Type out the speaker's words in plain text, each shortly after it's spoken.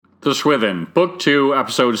The Swithin, Book 2,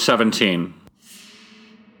 Episode 17.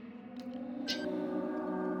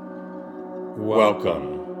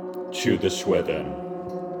 Welcome to the Swithin.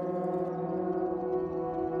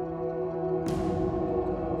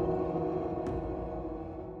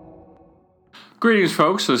 Greetings,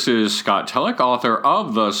 folks. This is Scott Tellick, author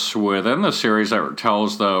of The Swithin, the series that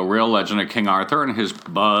tells the real legend of King Arthur and his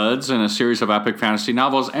buds in a series of epic fantasy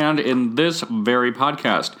novels, and in this very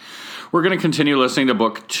podcast. We're going to continue listening to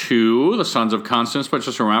Book 2, The Sons of Constance, but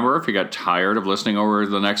just remember, if you get tired of listening over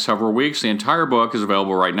the next several weeks, the entire book is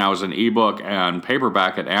available right now as an ebook and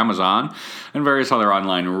paperback at Amazon and various other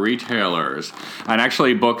online retailers. And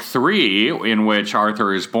actually, Book 3, in which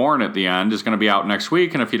Arthur is born at the end, is going to be out next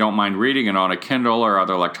week, and if you don't mind reading it on a Kindle or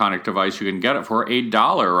other electronic device, you can get it for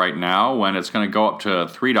 $1 right now, when it's going to go up to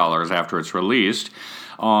 $3 after it's released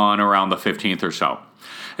on around the 15th or so.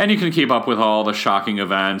 And you can keep up with all the shocking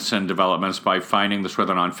events and developments by finding The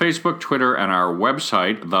Swithin on Facebook, Twitter, and our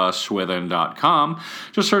website, theswithin.com.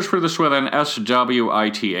 Just search for The Swithin, S-W-I-T-H-E-N.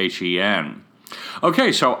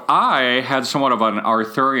 Okay, so I had somewhat of an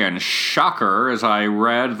Arthurian shocker as I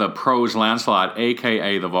read the Prose Lancelot,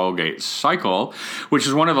 a.k.a. the Vulgate Cycle, which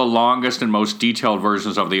is one of the longest and most detailed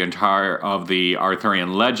versions of the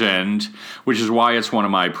Arthurian legend, which is why it's one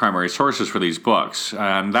of my primary sources for these books.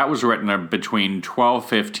 And that was written between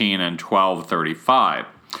 1215 and 1235.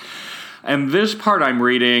 And this part I'm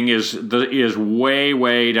reading is way,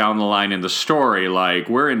 way down the line in the story. Like,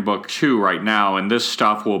 we're in Book 2 right now, and this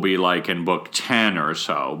stuff will be like in Book 10 or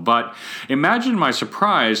so. But imagine my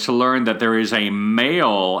surprise to learn that there is a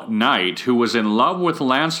male knight who was in love with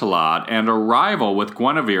Lancelot and a rival with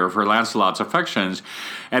Guinevere for Lancelot's affections,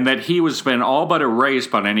 and that he was been all but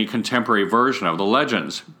erased by any contemporary version of the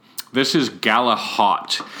legends. This is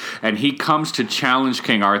Galahad, and he comes to challenge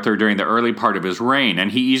King Arthur during the early part of his reign,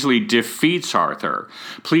 and he easily defeats Arthur.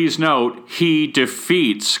 Please note, he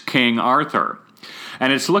defeats King Arthur.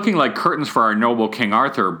 And it's looking like curtains for our noble King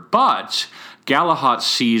Arthur, but Galahad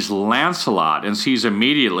sees Lancelot and sees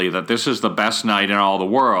immediately that this is the best knight in all the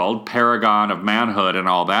world, paragon of manhood and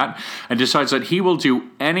all that, and decides that he will do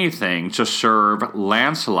anything to serve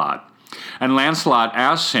Lancelot. And Lancelot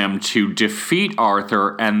asks him to defeat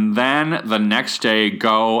Arthur and then the next day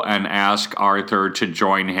go and ask Arthur to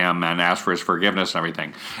join him and ask for his forgiveness and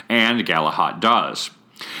everything. And Galahad does.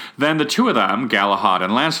 Then the two of them, Galahad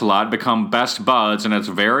and Lancelot, become best buds, and it's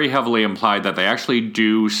very heavily implied that they actually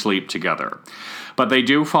do sleep together. But they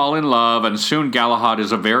do fall in love, and soon Galahad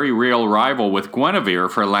is a very real rival with Guinevere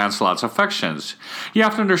for Lancelot's affections. You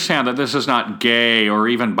have to understand that this is not gay or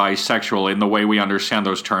even bisexual in the way we understand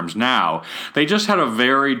those terms now. They just had a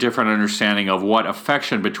very different understanding of what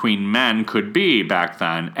affection between men could be back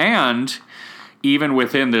then, and even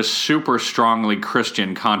within this super strongly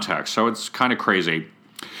Christian context. So it's kind of crazy.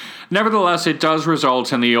 Nevertheless, it does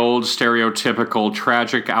result in the old stereotypical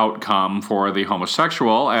tragic outcome for the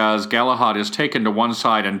homosexual, as Galahad is taken to one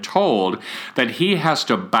side and told that he has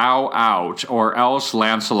to bow out, or else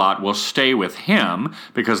Lancelot will stay with him,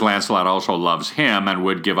 because Lancelot also loves him and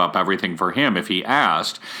would give up everything for him if he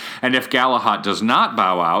asked. And if Galahad does not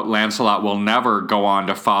bow out, Lancelot will never go on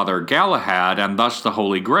to father Galahad, and thus the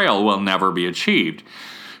Holy Grail will never be achieved.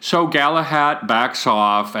 So Galahad backs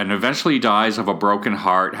off and eventually dies of a broken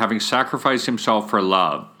heart, having sacrificed himself for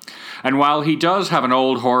love. And while he does have an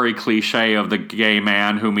old hoary cliche of the gay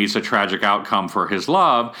man who meets a tragic outcome for his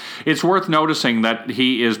love, it's worth noticing that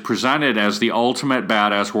he is presented as the ultimate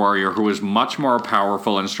badass warrior who is much more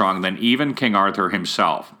powerful and strong than even King Arthur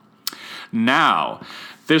himself. Now,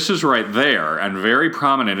 this is right there and very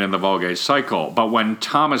prominent in the Vulgate Cycle, but when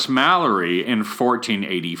Thomas Malory in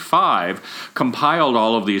 1485 compiled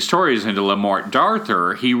all of these stories into Le Morte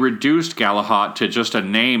d'Arthur, he reduced Galahad to just a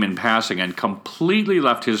name in passing and completely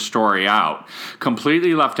left his story out,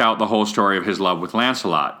 completely left out the whole story of his love with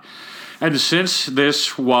Lancelot. And since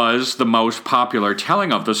this was the most popular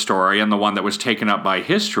telling of the story and the one that was taken up by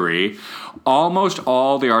history, almost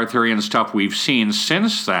all the Arthurian stuff we've seen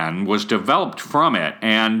since then was developed from it,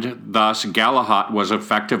 and thus Galahad was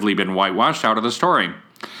effectively been whitewashed out of the story.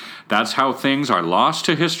 That's how things are lost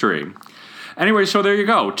to history. Anyway, so there you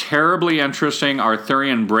go. Terribly interesting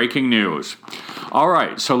Arthurian breaking news. All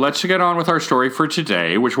right, so let's get on with our story for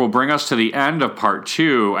today, which will bring us to the end of Part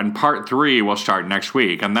 2, and Part 3 will start next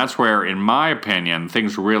week. And that's where, in my opinion,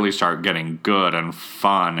 things really start getting good and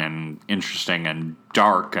fun and interesting and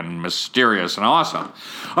dark and mysterious and awesome.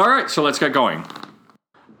 All right, so let's get going.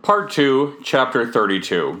 Part 2, Chapter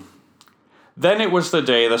 32. Then it was the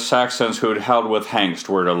day the Saxons who'd held with Hengst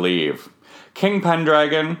were to leave. King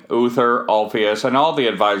Pendragon, Uther, Ulfius, and all the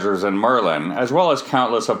advisors in Merlin, as well as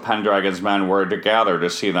countless of Pendragon's men, were to gather to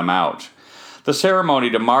see them out. The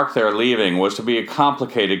ceremony to mark their leaving was to be a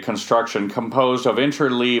complicated construction composed of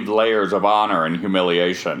interleaved layers of honor and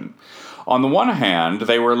humiliation. On the one hand,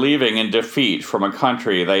 they were leaving in defeat from a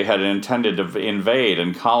country they had intended to invade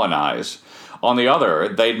and colonize. On the other,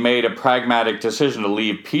 they'd made a pragmatic decision to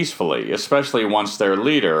leave peacefully, especially once their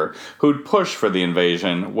leader, who'd pushed for the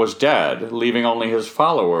invasion, was dead, leaving only his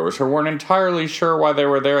followers who weren't entirely sure why they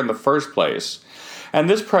were there in the first place. And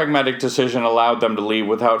this pragmatic decision allowed them to leave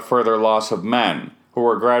without further loss of men, who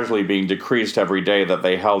were gradually being decreased every day that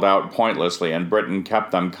they held out pointlessly and Britain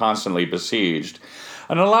kept them constantly besieged,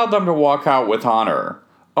 and allowed them to walk out with honor.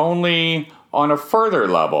 Only, on a further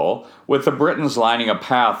level, with the Britons lining a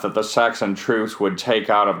path that the Saxon troops would take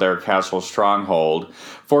out of their castle stronghold,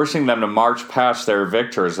 forcing them to march past their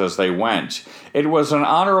victors as they went, it was an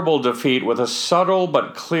honorable defeat with a subtle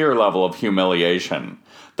but clear level of humiliation.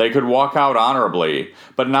 They could walk out honorably,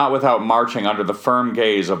 but not without marching under the firm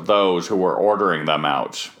gaze of those who were ordering them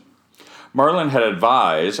out. Merlin had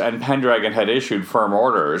advised, and Pendragon had issued firm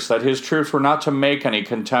orders, that his troops were not to make any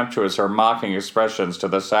contemptuous or mocking expressions to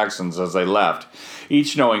the Saxons as they left,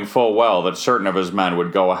 each knowing full well that certain of his men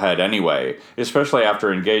would go ahead anyway, especially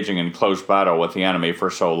after engaging in close battle with the enemy for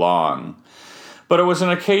so long. But it was an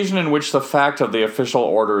occasion in which the fact of the official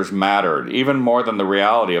orders mattered, even more than the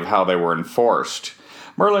reality of how they were enforced.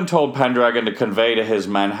 Merlin told Pendragon to convey to his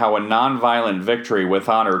men how a non-violent victory with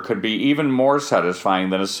honor could be even more satisfying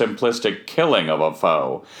than a simplistic killing of a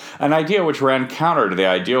foe, an idea which ran counter to the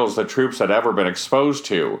ideals the troops had ever been exposed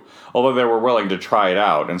to, although they were willing to try it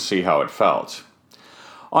out and see how it felt.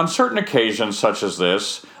 On certain occasions such as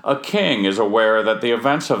this, a king is aware that the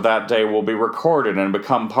events of that day will be recorded and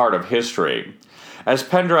become part of history. As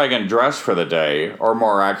Pendragon dressed for the day, or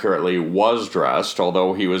more accurately, was dressed,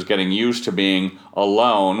 although he was getting used to being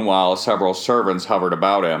alone while several servants hovered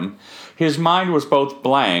about him, his mind was both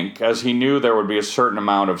blank, as he knew there would be a certain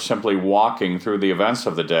amount of simply walking through the events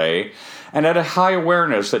of the day, and had a high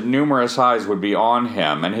awareness that numerous eyes would be on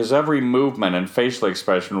him, and his every movement and facial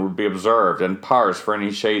expression would be observed and parsed for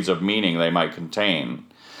any shades of meaning they might contain.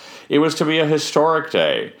 It was to be a historic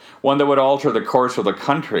day, one that would alter the course of the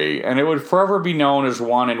country, and it would forever be known as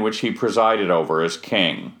one in which he presided over as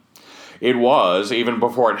king. It was, even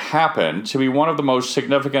before it happened, to be one of the most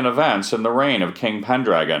significant events in the reign of King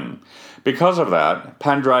Pendragon. Because of that,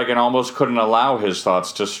 Pendragon almost couldn't allow his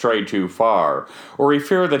thoughts to stray too far, or he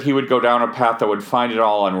feared that he would go down a path that would find it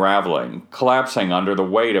all unraveling, collapsing under the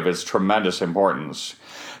weight of its tremendous importance.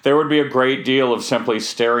 There would be a great deal of simply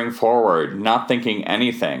staring forward, not thinking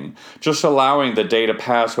anything, just allowing the day to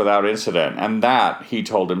pass without incident, and that, he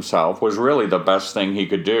told himself, was really the best thing he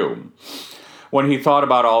could do. When he thought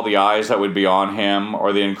about all the eyes that would be on him,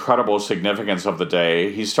 or the incredible significance of the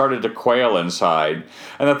day, he started to quail inside,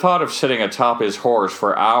 and the thought of sitting atop his horse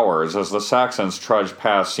for hours as the Saxons trudged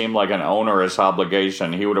past seemed like an onerous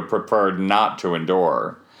obligation he would have preferred not to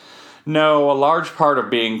endure. No, a large part of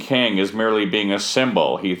being king is merely being a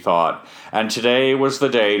symbol, he thought, and today was the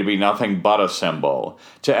day to be nothing but a symbol,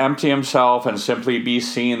 to empty himself and simply be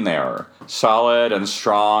seen there, solid and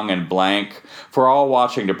strong and blank, for all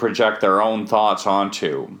watching to project their own thoughts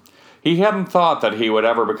onto. He hadn't thought that he would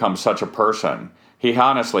ever become such a person. He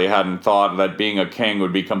honestly hadn't thought that being a king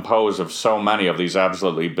would be composed of so many of these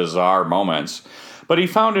absolutely bizarre moments. But he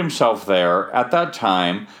found himself there, at that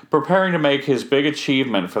time, preparing to make his big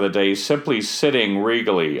achievement for the day simply sitting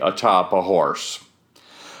regally atop a horse.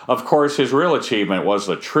 Of course, his real achievement was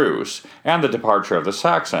the truce and the departure of the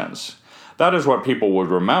Saxons. That is what people would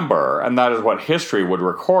remember, and that is what history would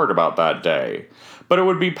record about that day. But it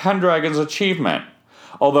would be Pendragon's achievement,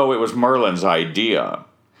 although it was Merlin's idea.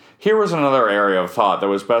 Here was another area of thought that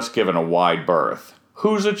was best given a wide berth.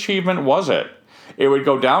 Whose achievement was it? It would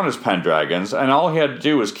go down as Pendragon's, and all he had to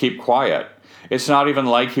do was keep quiet. It's not even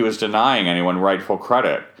like he was denying anyone rightful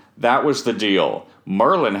credit. That was the deal.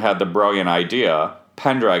 Merlin had the brilliant idea,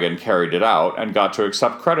 Pendragon carried it out, and got to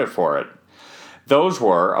accept credit for it. Those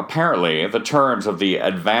were, apparently, the terms of the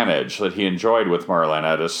advantage that he enjoyed with Merlin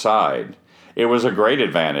at his side. It was a great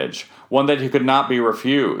advantage, one that he could not be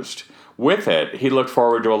refused. With it, he looked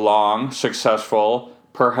forward to a long, successful,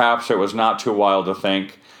 perhaps it was not too wild to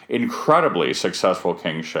think, incredibly successful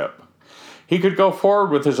kingship. He could go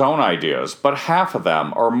forward with his own ideas, but half of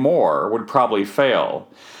them, or more, would probably fail.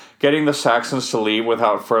 Getting the Saxons to leave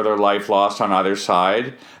without further life lost on either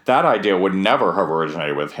side, that idea would never have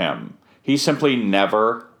originated with him. He simply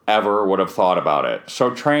never, ever would have thought about it,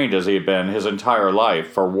 so trained as he had been his entire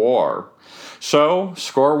life for war. So,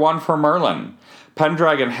 score one for Merlin.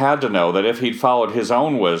 Pendragon had to know that if he'd followed his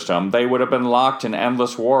own wisdom, they would have been locked in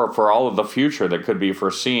endless war for all of the future that could be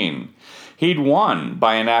foreseen. He'd won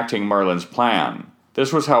by enacting Merlin's plan.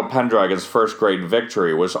 This was how Pendragon's first great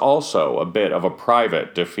victory was also a bit of a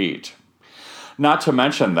private defeat. Not to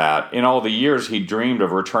mention that, in all the years he dreamed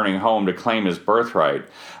of returning home to claim his birthright,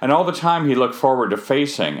 and all the time he looked forward to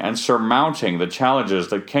facing and surmounting the challenges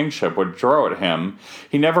that kingship would throw at him,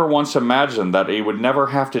 he never once imagined that he would never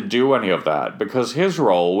have to do any of that, because his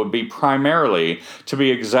role would be primarily to be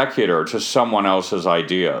executor to someone else's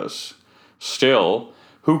ideas. Still,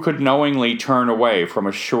 who could knowingly turn away from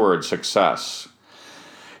assured success?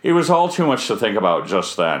 It was all too much to think about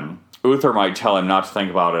just then. Uther might tell him not to think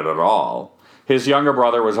about it at all. His younger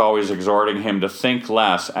brother was always exhorting him to think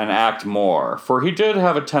less and act more, for he did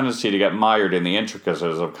have a tendency to get mired in the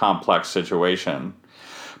intricacies of complex situations.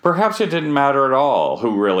 Perhaps it didn't matter at all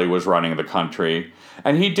who really was running the country,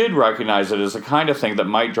 and he did recognize it as the kind of thing that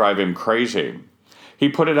might drive him crazy. He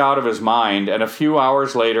put it out of his mind, and a few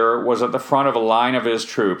hours later was at the front of a line of his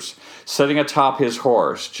troops, sitting atop his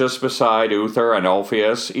horse, just beside Uther and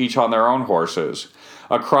Ulfius, each on their own horses.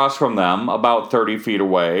 Across from them, about 30 feet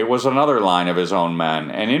away, was another line of his own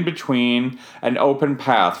men, and in between, an open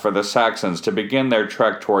path for the Saxons to begin their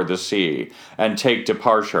trek toward the sea and take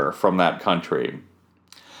departure from that country.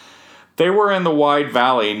 They were in the wide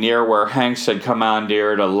valley near where Hanks had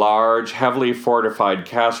commandeered a large, heavily fortified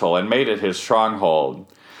castle and made it his stronghold.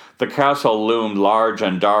 The castle loomed large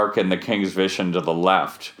and dark in the king's vision to the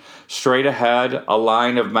left. Straight ahead, a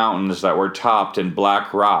line of mountains that were topped in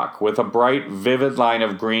black rock, with a bright, vivid line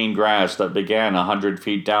of green grass that began 100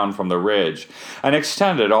 feet down from the ridge, and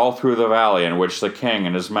extended all through the valley in which the king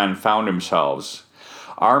and his men found themselves.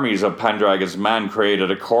 Armies of Pendragon's men created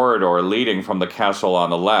a corridor leading from the castle on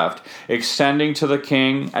the left, extending to the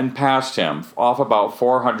king and past him, off about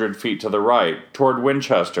 400 feet to the right, toward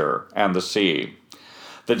Winchester and the sea.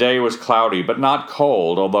 The day was cloudy, but not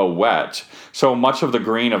cold, although wet, so much of the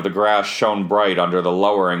green of the grass shone bright under the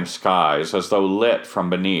lowering skies, as though lit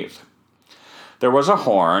from beneath. There was a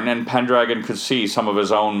horn, and Pendragon could see some of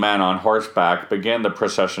his own men on horseback begin the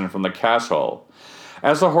procession from the castle.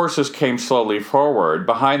 As the horses came slowly forward,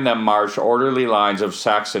 behind them marched orderly lines of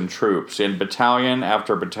Saxon troops, in battalion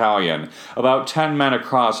after battalion, about 10 men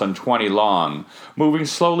across and 20 long, moving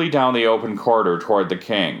slowly down the open corridor toward the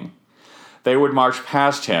king. They would march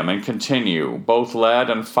past him and continue, both led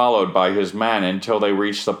and followed by his men until they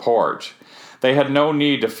reached the port. They had no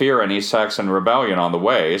need to fear any Saxon rebellion on the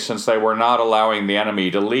way, since they were not allowing the enemy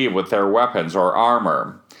to leave with their weapons or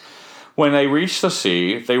armor. When they reached the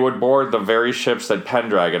sea, they would board the very ships that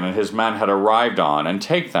Pendragon and his men had arrived on and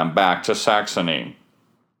take them back to Saxony.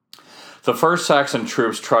 The first Saxon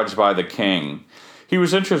troops trudged by the king. He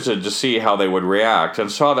was interested to see how they would react, and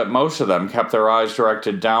saw that most of them kept their eyes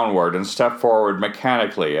directed downward and stepped forward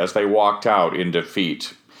mechanically as they walked out in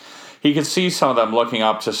defeat. He could see some of them looking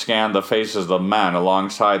up to scan the faces of the men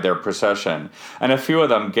alongside their procession, and a few of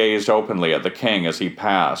them gazed openly at the king as he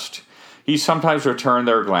passed. He sometimes returned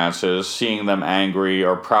their glances, seeing them angry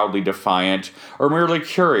or proudly defiant, or merely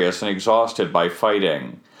curious and exhausted by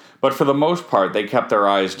fighting. But for the most part they kept their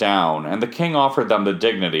eyes down, and the king offered them the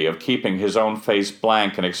dignity of keeping his own face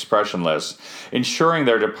blank and expressionless, ensuring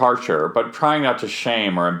their departure, but trying not to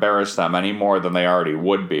shame or embarrass them any more than they already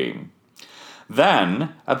would be.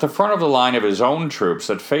 Then, at the front of the line of his own troops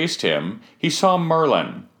that faced him, he saw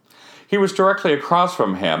Merlin. He was directly across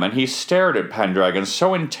from him, and he stared at Pendragon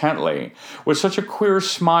so intently, with such a queer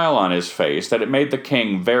smile on his face, that it made the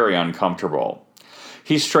king very uncomfortable.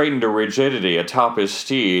 He straightened to rigidity atop his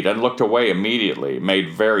steed and looked away immediately,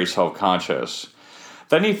 made very self-conscious.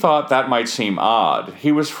 Then he thought that might seem odd.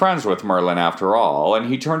 He was friends with Merlin after all, and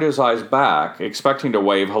he turned his eyes back, expecting to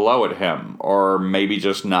wave hello at him, or maybe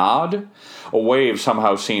just nod? A wave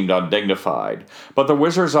somehow seemed undignified, but the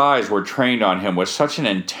wizard's eyes were trained on him with such an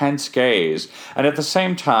intense gaze, and at the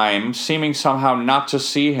same time seeming somehow not to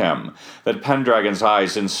see him, that Pendragon's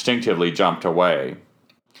eyes instinctively jumped away.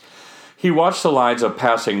 He watched the lines of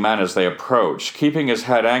passing men as they approached, keeping his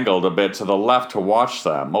head angled a bit to the left to watch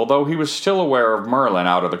them, although he was still aware of Merlin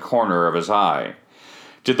out of the corner of his eye.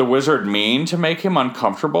 Did the wizard mean to make him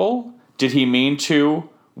uncomfortable? Did he mean to,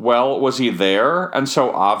 well, was he there, and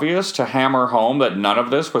so obvious, to hammer home that none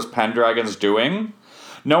of this was Pendragon's doing?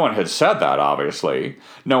 No one had said that, obviously.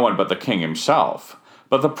 No one but the king himself.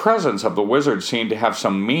 But the presence of the wizard seemed to have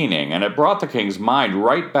some meaning, and it brought the king's mind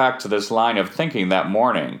right back to this line of thinking that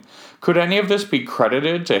morning. Could any of this be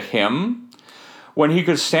credited to him? when he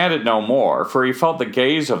could stand it no more, for he felt the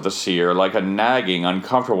gaze of the seer like a nagging,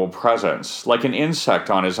 uncomfortable presence, like an insect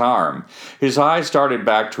on his arm. His eyes darted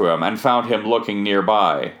back to him and found him looking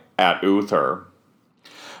nearby, at Uther.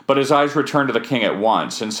 But his eyes returned to the king at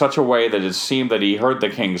once, in such a way that it seemed that he heard the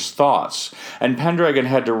king's thoughts, and Pendragon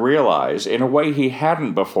had to realize, in a way he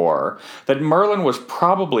hadn't before, that Merlin was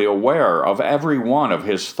probably aware of every one of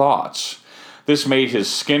his thoughts. This made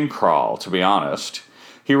his skin crawl, to be honest.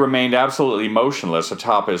 He remained absolutely motionless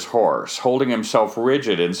atop his horse, holding himself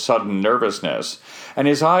rigid in sudden nervousness, and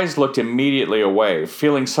his eyes looked immediately away,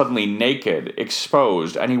 feeling suddenly naked,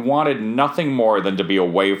 exposed, and he wanted nothing more than to be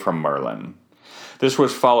away from Merlin. This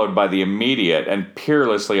was followed by the immediate and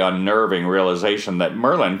peerlessly unnerving realization that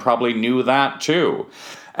Merlin probably knew that too,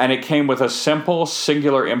 and it came with a simple,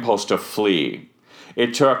 singular impulse to flee.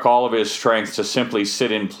 It took all of his strength to simply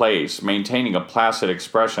sit in place, maintaining a placid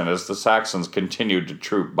expression as the Saxons continued to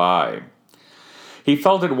troop by. He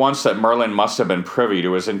felt at once that Merlin must have been privy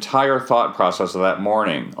to his entire thought process of that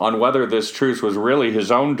morning, on whether this truce was really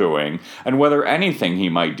his own doing, and whether anything he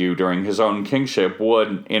might do during his own kingship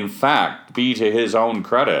would, in fact, be to his own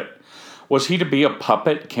credit. Was he to be a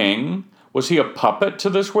puppet king? Was he a puppet to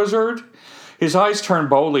this wizard? His eyes turned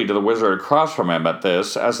boldly to the wizard across from him at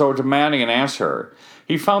this, as though demanding an answer.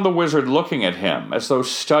 He found the wizard looking at him, as though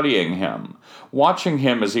studying him, watching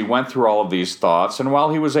him as he went through all of these thoughts, and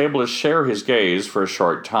while he was able to share his gaze for a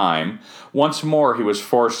short time, once more he was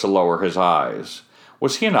forced to lower his eyes.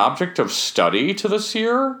 Was he an object of study to the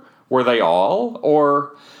seer? Were they all?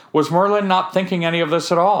 Or was Merlin not thinking any of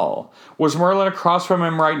this at all? Was Merlin across from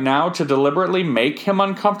him right now to deliberately make him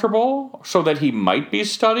uncomfortable, so that he might be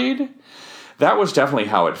studied? That was definitely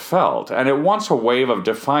how it felt, and at once a wave of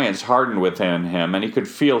defiance hardened within him, and he could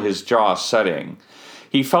feel his jaw setting.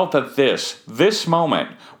 He felt that this moment,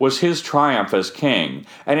 was his triumph as king,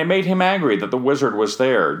 and it made him angry that the wizard was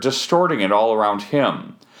there, distorting it all around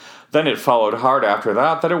him. Then it followed hard after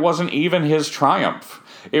that it wasn't even his triumph.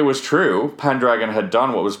 It was true, Pendragon had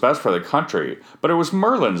done what was best for the country, but it was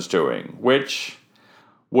Merlin's doing, which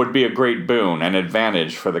would be a great boon and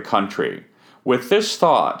advantage for the country. With this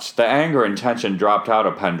thought, the anger and tension dropped out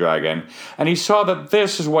of Pendragon, and he saw that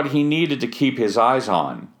this is what he needed to keep his eyes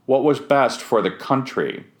on, what was best for the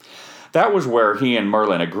country. That was where he and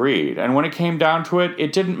Merlin agreed, and when it came down to it,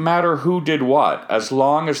 it didn't matter who did what, as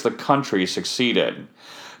long as the country succeeded.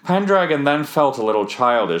 Pendragon then felt a little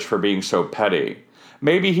childish for being so petty.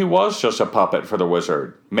 Maybe he was just a puppet for the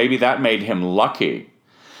wizard. Maybe that made him lucky.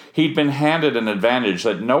 He'd been handed an advantage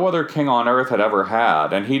that no other king on earth had ever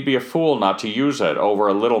had, and he'd be a fool not to use it over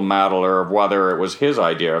a little matter of whether it was his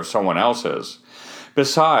idea or someone else's.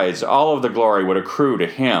 Besides, all of the glory would accrue to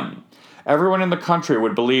him. Everyone in the country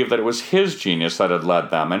would believe that it was his genius that had led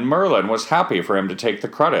them, and Merlin was happy for him to take the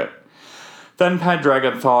credit. Then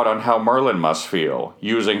Pendragon thought on how Merlin must feel,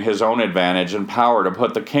 using his own advantage and power to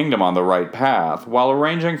put the kingdom on the right path, while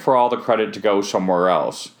arranging for all the credit to go somewhere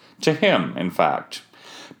else. To him, in fact.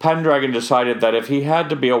 Pendragon decided that if he had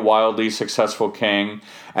to be a wildly successful king,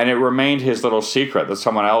 and it remained his little secret that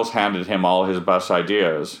someone else handed him all his best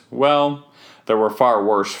ideas, well, there were far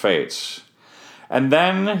worse fates. And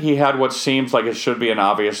then he had what seems like it should be an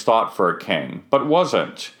obvious thought for a king, but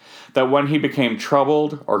wasn't. That when he became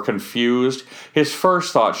troubled or confused, his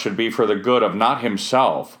first thought should be for the good of not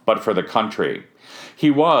himself, but for the country. He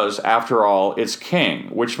was, after all, its king,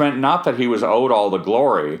 which meant not that he was owed all the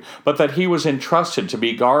glory, but that he was entrusted to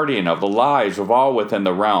be guardian of the lives of all within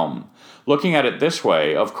the realm. Looking at it this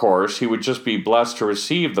way, of course, he would just be blessed to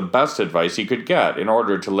receive the best advice he could get in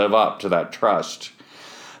order to live up to that trust.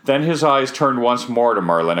 Then his eyes turned once more to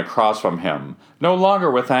Merlin across from him, no longer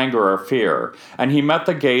with anger or fear, and he met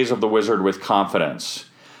the gaze of the wizard with confidence.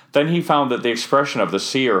 Then he found that the expression of the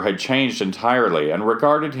seer had changed entirely, and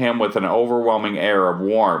regarded him with an overwhelming air of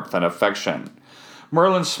warmth and affection.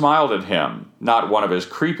 Merlin smiled at him, not one of his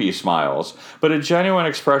creepy smiles, but a genuine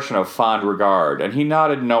expression of fond regard, and he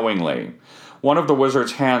nodded knowingly. One of the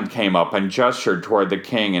wizard's hands came up and gestured toward the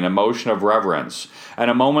king in a motion of reverence,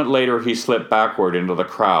 and a moment later he slipped backward into the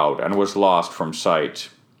crowd and was lost from sight.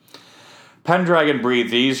 Pendragon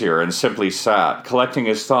breathed easier and simply sat, collecting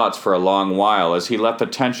his thoughts for a long while as he let the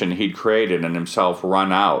tension he'd created in himself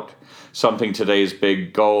run out, something today's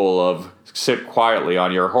big goal of sit quietly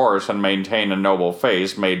on your horse and maintain a noble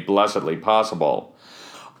face made blessedly possible.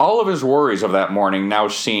 All of his worries of that morning now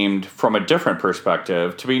seemed, from a different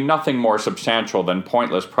perspective, to be nothing more substantial than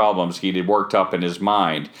pointless problems he'd worked up in his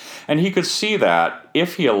mind, and he could see that,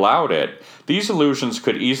 if he allowed it, these illusions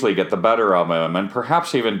could easily get the better of him and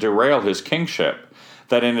perhaps even derail his kingship.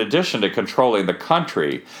 that in addition to controlling the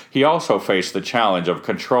country, he also faced the challenge of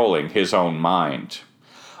controlling his own mind.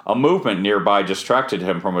 A movement nearby distracted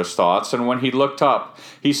him from his thoughts, and when he looked up,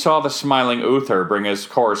 he saw the smiling Uther bring his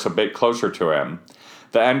course a bit closer to him.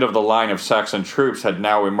 The end of the line of Saxon troops had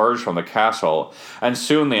now emerged from the castle, and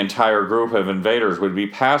soon the entire group of invaders would be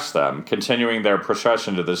past them, continuing their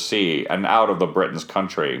procession to the sea and out of the Britons'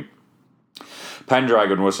 country.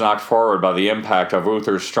 Pendragon was knocked forward by the impact of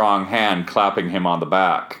Uther's strong hand clapping him on the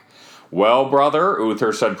back. "Well, brother,"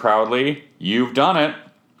 Uther said proudly, "you've done it."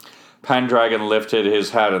 Pendragon lifted his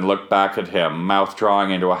head and looked back at him, mouth drawing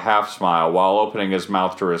into a half-smile while opening his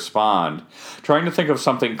mouth to respond, trying to think of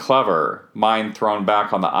something clever, mind thrown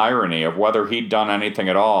back on the irony of whether he'd done anything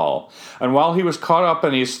at all. And while he was caught up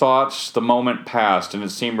in his thoughts, the moment passed and it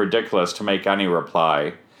seemed ridiculous to make any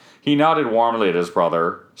reply. He nodded warmly at his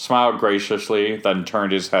brother, smiled graciously, then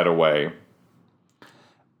turned his head away.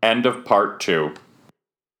 End of Part 2.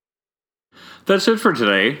 That's it for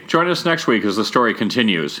today. Join us next week as the story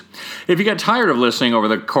continues. If you get tired of listening over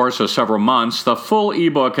the course of several months, the full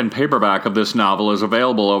ebook and paperback of this novel is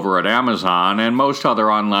available over at Amazon and most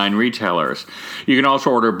other online retailers. You can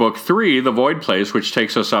also order Book 3, The Void Place, which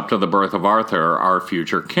takes us up to the birth of Arthur, our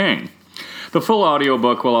future king. The full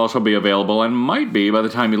audiobook will also be available, and might be by the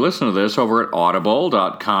time you listen to this, over at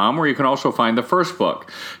audible.com, where you can also find the first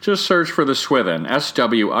book. Just search for The Swithen,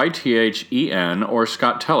 Swithen, or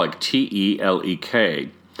Scott Telek, Telek.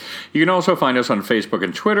 You can also find us on Facebook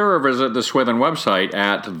and Twitter, or visit the Swithen website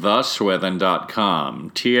at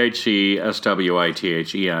theswithen.com,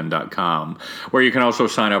 THESWITHEN.com, where you can also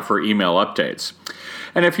sign up for email updates.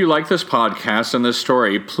 And if you like this podcast and this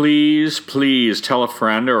story, please tell a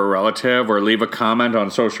friend or a relative or leave a comment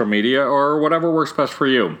on social media or whatever works best for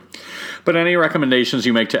you. But any recommendations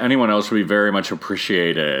you make to anyone else would be very much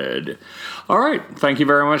appreciated. All right. Thank you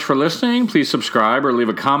very much for listening. Please subscribe or leave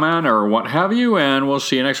a comment or what have you, and we'll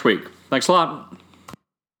see you next week. Thanks a lot.